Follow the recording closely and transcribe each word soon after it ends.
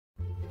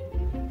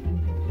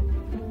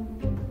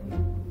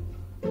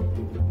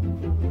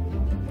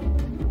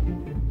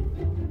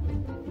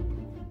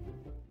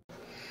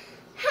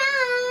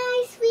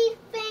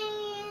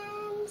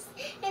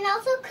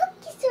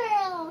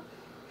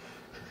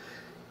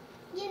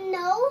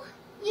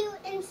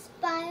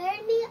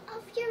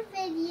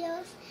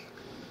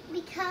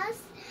because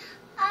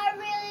I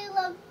really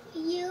love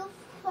you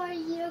for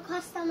your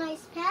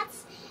customized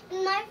pets.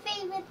 And my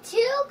favorite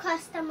two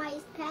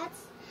customized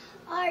pets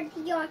are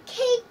your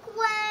cake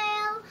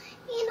whale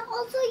and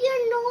also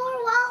your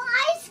narwhal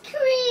ice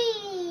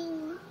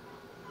cream.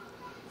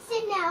 So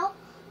now,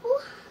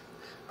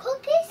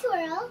 Cookie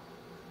Swirl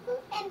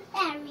and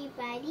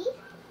everybody.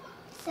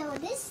 So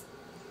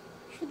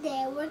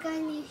today we're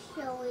going to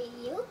show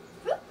you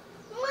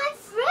my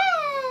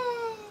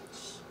fridge.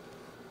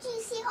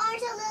 Juicy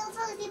orange, a little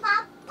toasty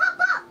pop, pop,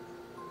 pop.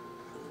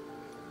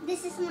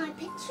 This is my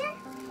picture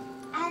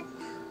at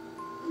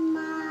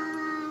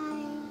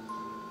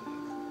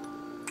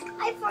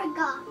I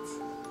forgot.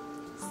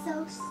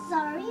 So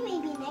sorry,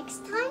 maybe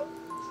next time.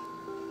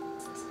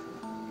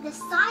 The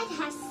side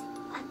has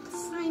a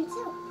sign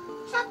too.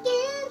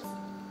 Shopkins!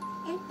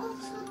 And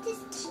also this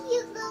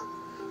cute little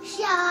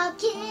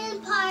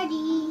Shopkins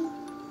party.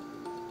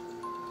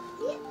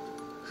 Yeah.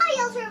 Hi,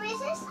 Ultra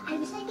Racers. I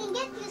wish I can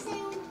get you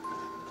soon.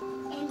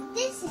 And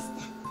this is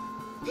the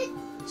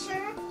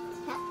picture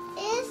that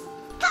is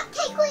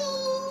Cupcake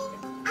Queen.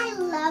 I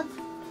love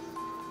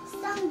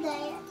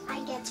someday I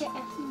get her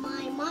at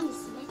my mommy's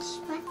Switch,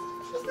 but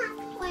she's not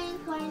playing.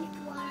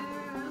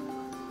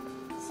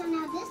 So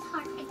now this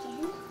heart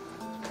again.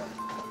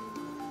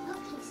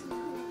 Okay, so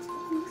now let's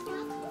mix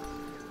that.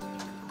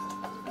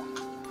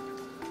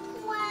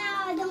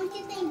 Wow, don't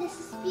you think this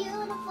is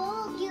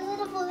beautiful,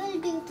 beautiful,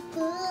 and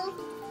beautiful?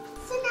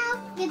 So now,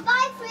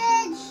 goodbye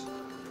fridge.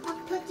 I'll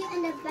put you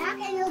in the back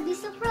and you'll be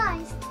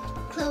surprised.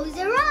 Close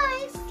your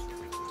eyes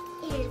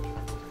and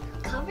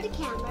cover the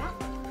camera.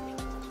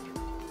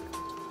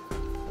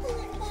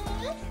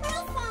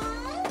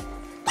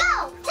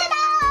 Go!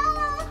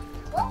 Ta-da!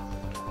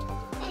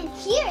 And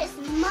here is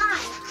my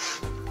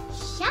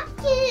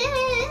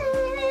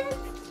Shopkins.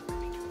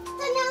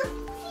 So now,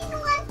 scene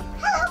one.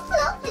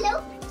 Hello.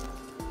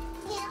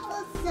 And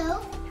also,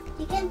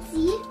 you can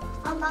see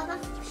a lot of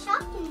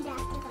Shopkins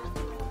after that.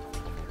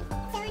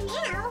 So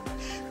now,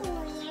 we're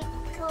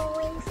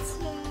going to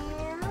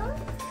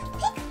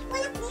pick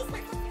one of these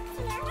buckets.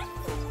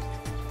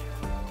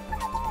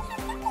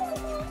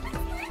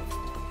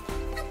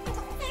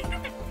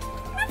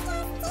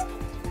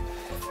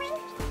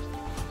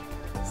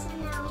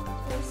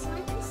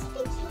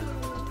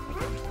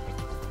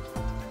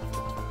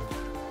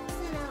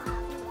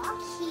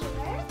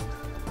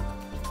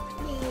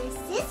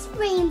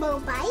 Rainbow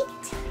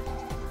bite.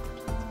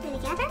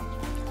 Together?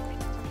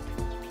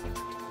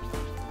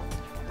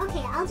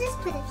 Okay, I'll just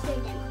put it here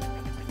then.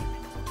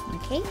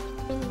 Okay.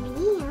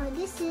 And now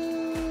this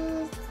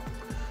is...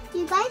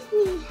 You guys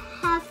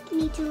have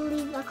me to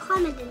leave a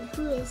comment on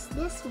who is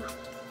this one.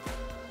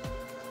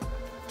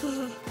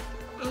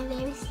 I'm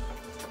very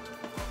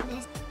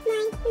serious.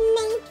 My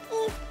name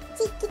is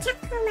Cheeky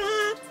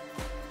Chocolate.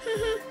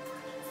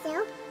 So,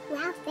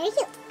 wow, very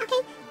cute.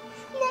 Okay,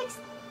 next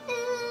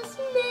is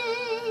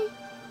me.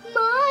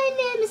 My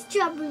name is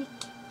Strawberry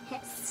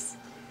Kiss.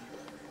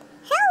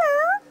 Hello.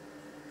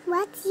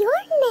 What's your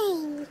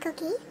name,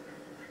 Cookie?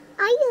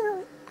 Are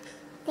you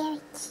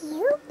very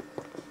cute?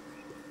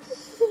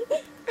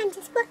 I'm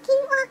just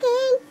walking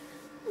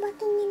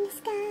in the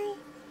sky.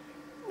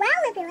 Wow,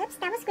 Lippy Lips,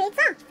 that was a great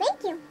song.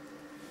 Thank you.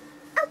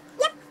 Oh,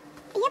 yep.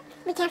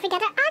 We can't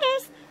forget our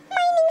others.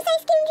 My name is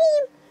Ice Cream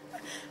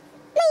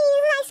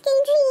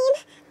Dream.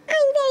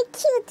 I'm very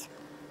cute.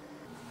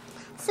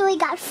 So we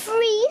got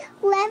 3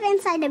 left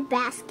inside the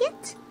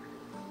basket.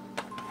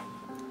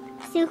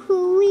 So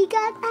who we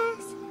got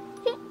as?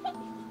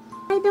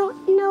 I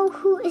don't know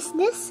who is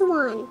this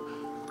one.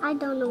 I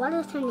don't know what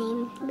is her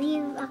name.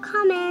 Leave a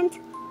comment.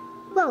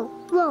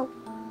 Whoa.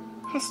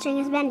 Her string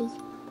is bendy.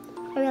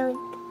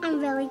 I'm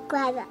really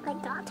glad that I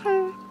got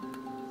her.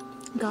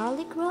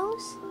 Garlic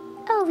Rose?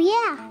 Oh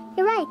yeah,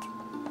 you're right.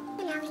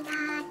 And now we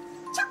got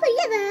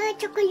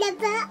Chocolate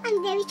Lover.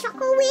 I'm very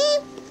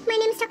chocolate. My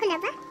name is Chocolate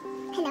Lover.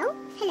 Hello.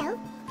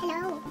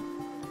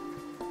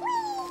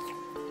 Whee!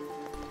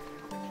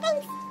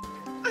 Thanks.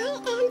 I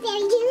am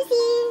very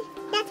juicy.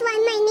 That's why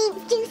my name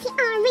is Juicy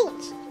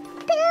Orange.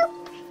 Boop.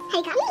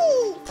 Hey, got me.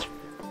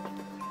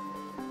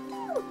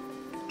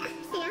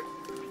 So now,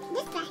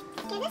 this side.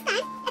 Okay, this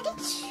side. Okay.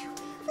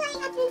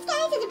 Flying up in the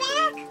sky to the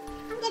back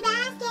of the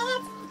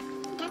basket.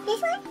 Got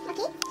this one.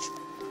 Okay.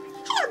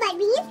 Hello, Butt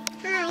Bean.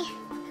 Hi.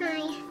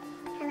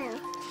 Hello.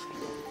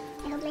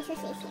 I hope my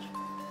sister is here.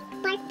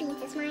 Bart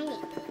Beans is my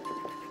name.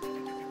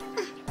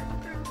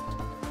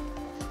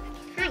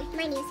 Hi,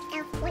 my name is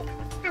Elf. Wait,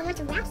 I want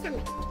to wrap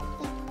something.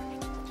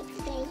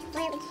 It's very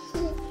flirty.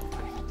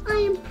 I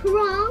am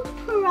Prongs.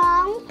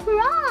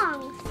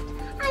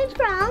 I'm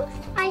Prongs.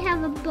 I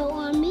have a bow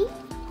on me,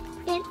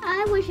 and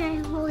I wish I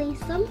was holding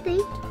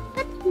something,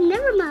 but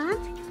never mind.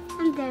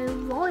 I'm very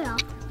royal.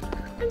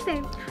 I'm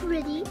very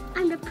pretty.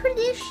 I'm the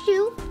prettiest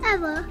shoe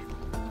ever.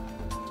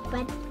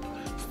 But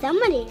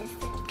somebody is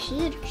the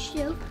cutest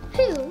shoe.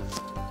 Who?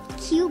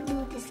 Cute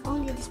boot is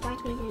only the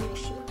sparkles in her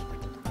shoe.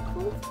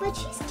 Cool, but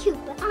she's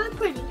cute, but I'm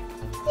pretty.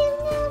 You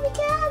know we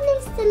got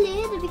just a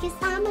little because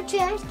I'm a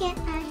trash can.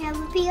 I have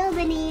a peel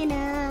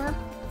banana.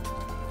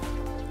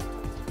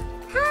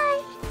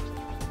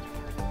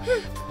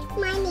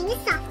 is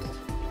Softy.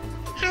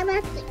 How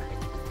about you?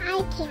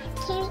 I can't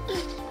carry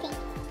anything.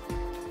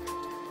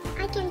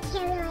 I can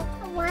carry like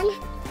one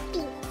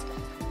beat.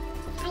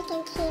 I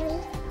can carry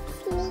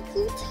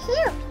Sneaky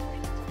too.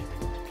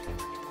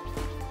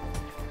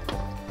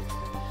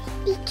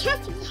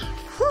 Because we have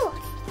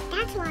holes.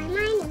 That's why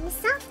my name is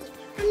Softy.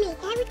 I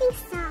make everything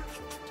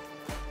soft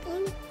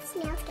and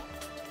smells good.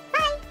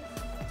 Bye.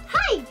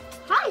 Hi.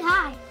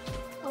 Hi.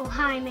 Oh,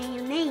 hi, my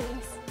name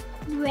is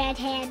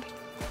Redhead.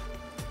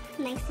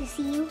 Nice to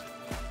see you.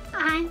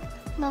 I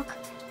look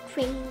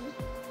crazy.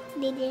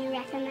 They didn't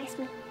recognize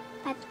me,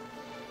 but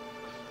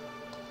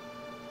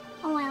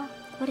oh well.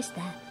 What is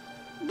that?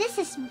 This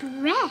is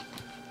Bread.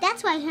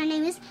 That's why her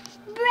name is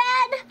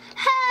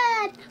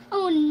Breadhead.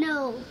 Oh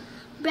no.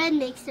 Bread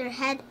makes her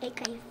head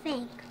ache, I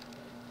think.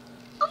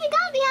 Oh my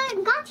god, we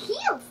have got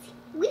heels.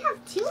 We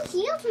have 2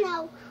 heels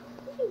now.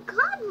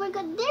 Oh my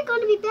god, they're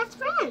going to be best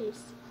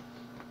friends.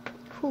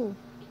 Who?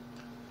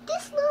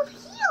 These little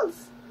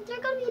heels.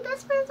 They're going to be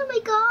best friends. Oh my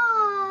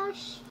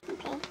gosh.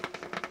 Okay.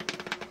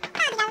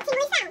 Oh, they got a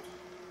tingly sound.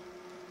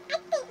 I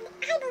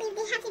believe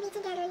they have to be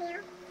together now.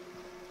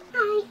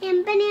 I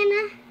am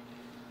banana.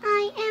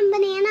 I am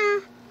banana.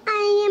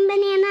 I am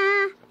banana.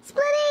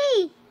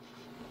 Splitty.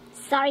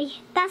 Sorry,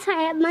 that's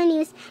why my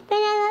name is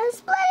Banana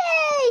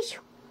Splitty.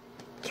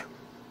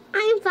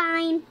 I'm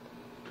fine.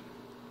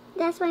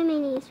 That's why my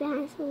name is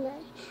Banana Splitty.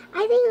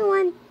 I think I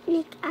want to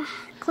make a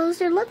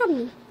closer look at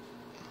me.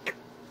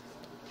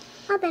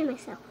 I'll bend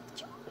myself.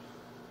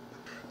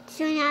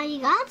 So now you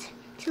got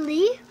to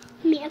leave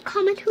me a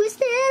comment. Who's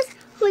this?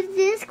 Who's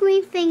this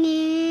green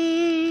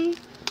thingy?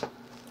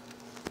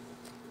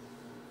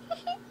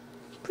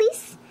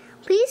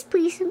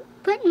 Please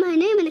put my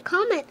name in the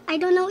comment. I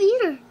don't know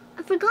either.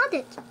 I forgot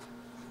it.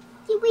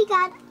 See, we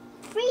got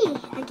 3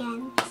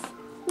 again.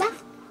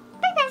 Left.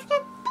 Big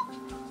basket.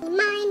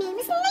 My name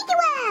is Sneaky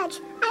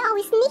Wedge. I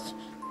always sneak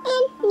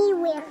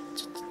anywhere.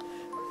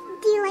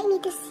 Do you like me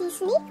to see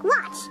sneak?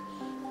 Watch.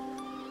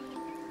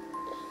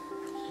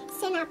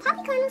 So now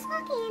Popcorn is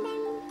walking and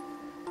then...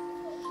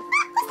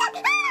 what's that?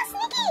 Ah,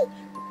 Sneaky!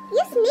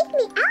 You sneaked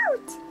me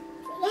out.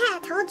 Yeah, I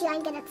told you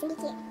I'm gonna sneak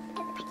you.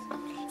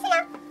 So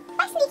now,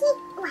 bye Sneaky.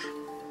 Wow.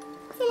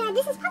 So now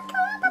this is Popcorn.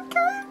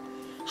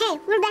 Hey,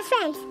 we're best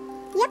friends.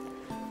 Yep,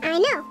 I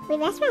know. We're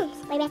best friends.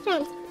 We're best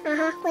friends.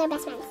 We're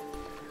best friends.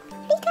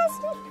 Because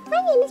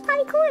my name is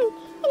Popcorn,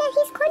 and then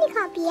he's Corny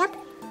Cob. Yep,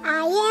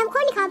 I am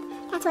Corny Cob.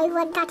 That's why we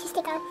got to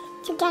stick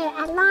together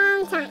a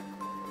long time.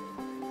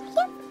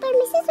 Yep, but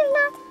my sister's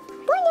not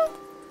born yet.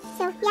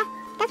 So yeah,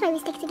 that's why we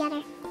stick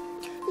together.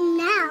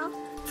 Now,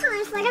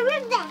 time for the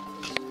revenge.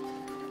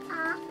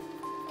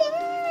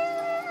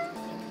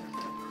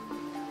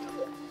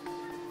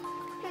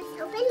 Let's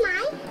open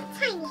my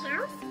tiny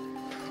house.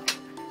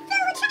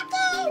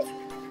 Shopkins!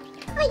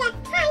 Oh my god,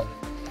 hi!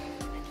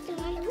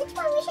 And which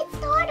one we should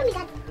start? Oh my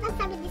god, let's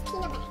start with this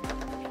peanut butter.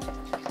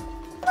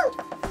 Oh,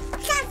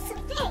 that's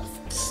very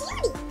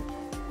cutie!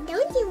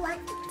 Don't you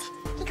want to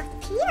take off the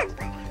peanut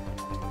butter?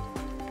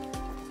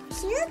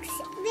 She looks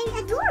very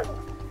adorable.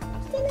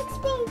 She looks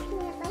very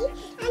peanut butter.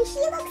 And she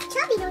looks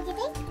chubby, don't you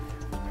think?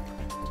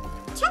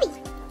 Chubby.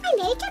 I'm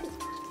very chubby.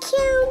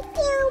 Cute.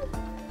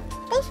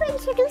 Thanks for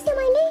introducing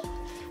my name.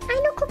 I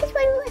know Cookies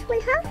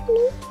will help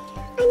me.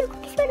 I know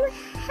Cookies will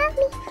help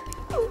me.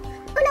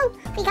 Oh no,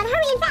 we gotta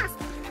hurry and fast.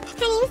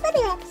 Her name is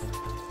Lippy Lips.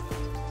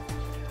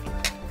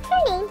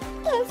 Her name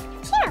is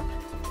Cheryl.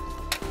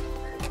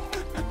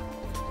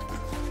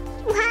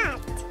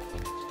 What?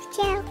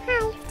 Cheryl,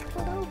 hi.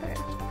 Hold over.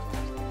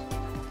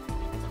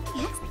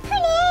 Yes? Her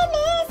name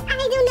is, I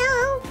don't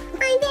know.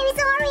 I'm very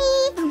sorry.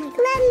 Oh my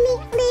god.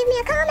 Leave me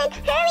a comment.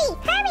 Hurry.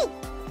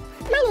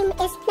 My name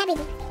is Nababy.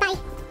 Bye.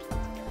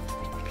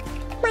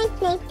 My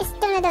name is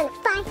Donut.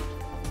 Bye.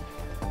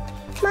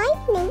 My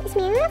name is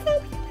Mary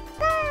Ruffin.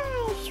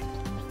 Bye.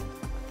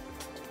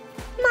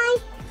 My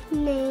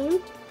name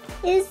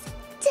is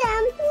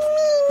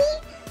Mimi.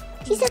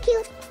 She's so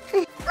cute.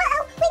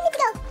 Uh-oh, we need to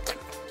go.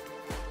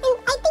 And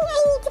I think I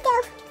need to go.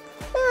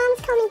 My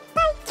mom's calling.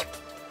 Bye.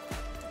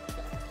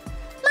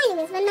 My name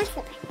is Vanilla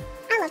Slipper.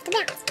 I love to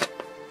bounce.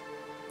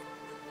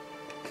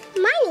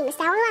 My name is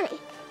Sour Lemon.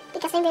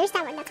 Because I'm very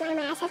sour, that's why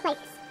my eyes have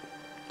flavors.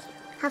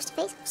 How's the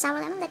face? Sour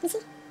lemon, let me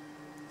see.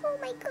 Oh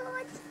my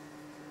god.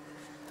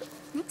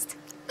 Next.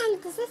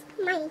 And this is,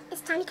 my name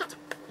is Tiny Ketchup.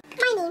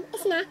 My name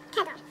is Nat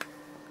Kettle.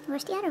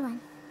 Where's the other one?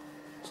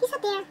 She's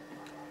up there.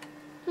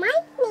 My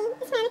name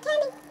is Nana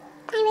Candy.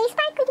 I'm very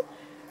sparkly.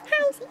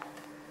 Hi.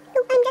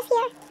 Oh, I'm just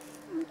here.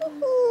 Okay.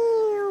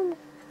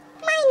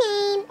 My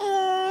name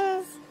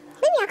is...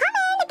 Leave me a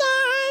comment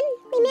again.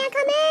 Leave me a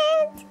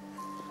comment.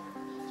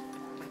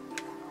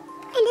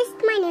 And this,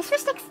 my name is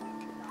Fish Sticks.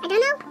 I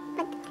don't know,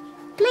 but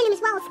my name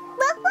is Wallace.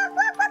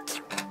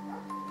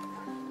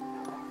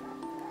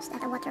 Is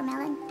that a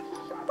watermelon?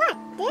 What?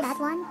 This? That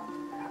one?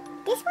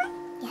 This one?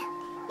 Yeah.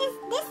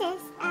 This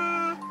is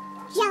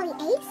Jelly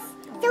Ace.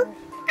 So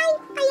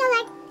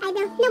I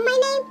don't know my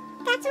name.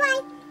 That's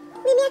why.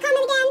 Leave me a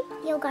comment again.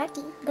 Yo,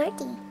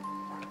 Gertie.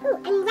 Ooh,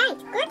 I'm right,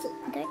 Gertie.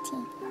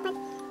 Gertie. But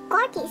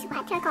Corky's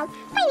what are called.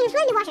 My name is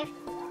Wendy Washer.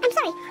 I'm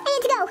sorry, I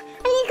need to go.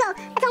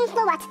 It's almost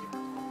robot.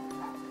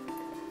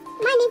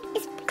 My name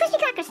is Crispy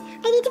Crackers.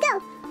 I need to go.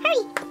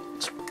 Hurry.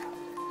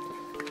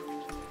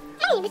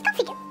 My name is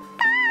Coffee. Bye.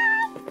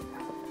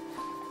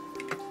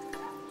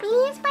 My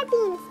name is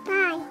Beans.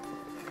 Bye.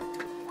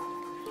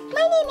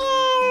 My name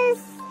is...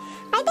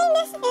 I think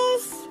this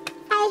is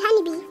a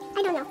honeybee. I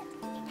don't know.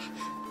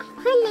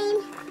 My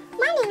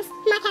name is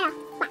Matera.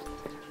 Bye.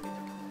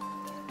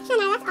 So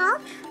now that's all.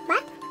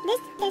 But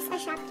this is a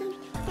Shopkins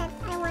that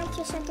I want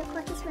to show to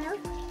Cookie Swirl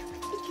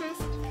because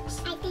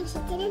I think she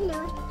didn't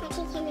know that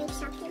she can make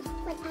Shopkins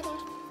with other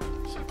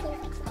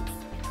Shopkins experts.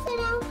 So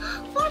now,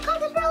 for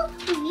Cookie Swirl,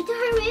 we need to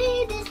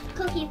hurry this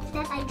cookie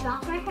that I draw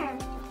for her.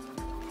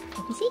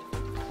 Let me see.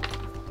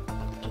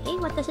 Okay,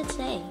 what does it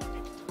say?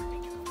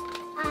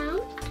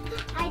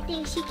 I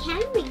think she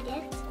can read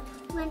it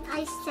when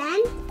I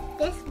send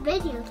this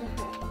video to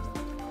her.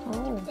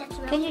 Oh, That's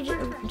can really you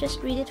for her.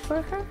 just read it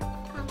for her?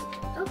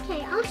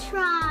 Okay, I'll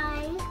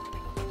try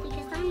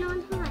because I'm not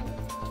hard.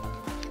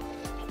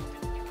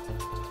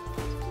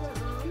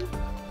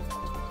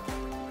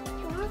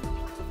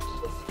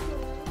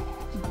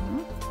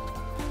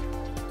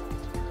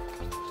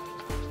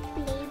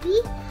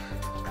 Maybe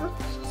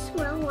Cookie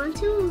Swirl want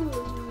to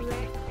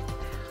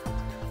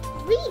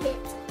read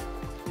it.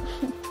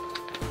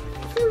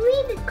 So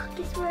read it,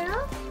 Cookie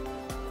Swirl.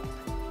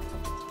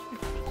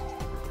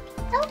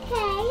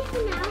 Okay, so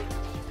now,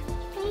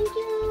 thank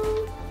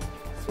you,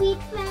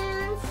 sweet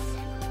fans.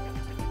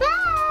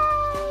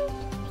 Bye.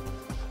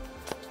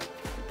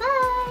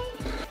 Bye.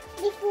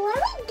 Before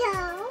we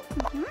go,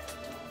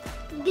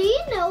 do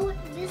you know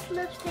this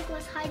lipstick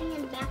was hiding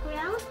in the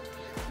background?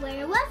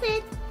 Where was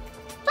it?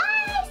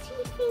 Bye,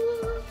 sweet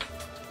fans.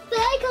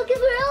 Bye, Cookie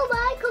Swirl.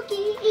 Bye,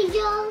 Cookie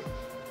Angel.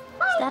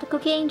 Bye. Is that a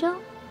cookie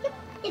angel? Yep,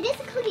 it is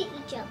a cookie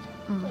angel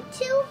with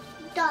 2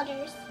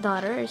 daughters.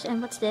 Daughters,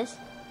 and what's this?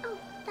 Oh,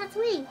 that's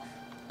wings.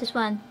 This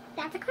one.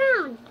 That's a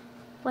crown.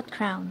 What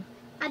crown?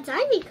 A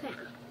diamond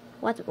crown.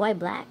 Why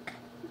black?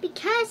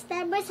 Because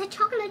that was a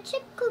chocolate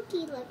chip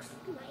cookie looks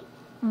like.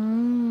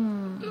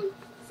 Mmm. And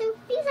so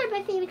these are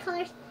my favorite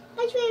colors.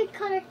 My favorite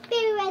color,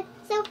 very red.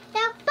 So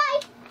now,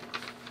 bye.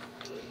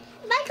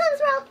 Bye, Cookie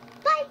Swirl.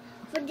 Bye.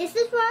 For this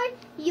is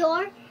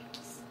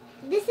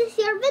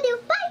your video.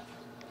 Bye.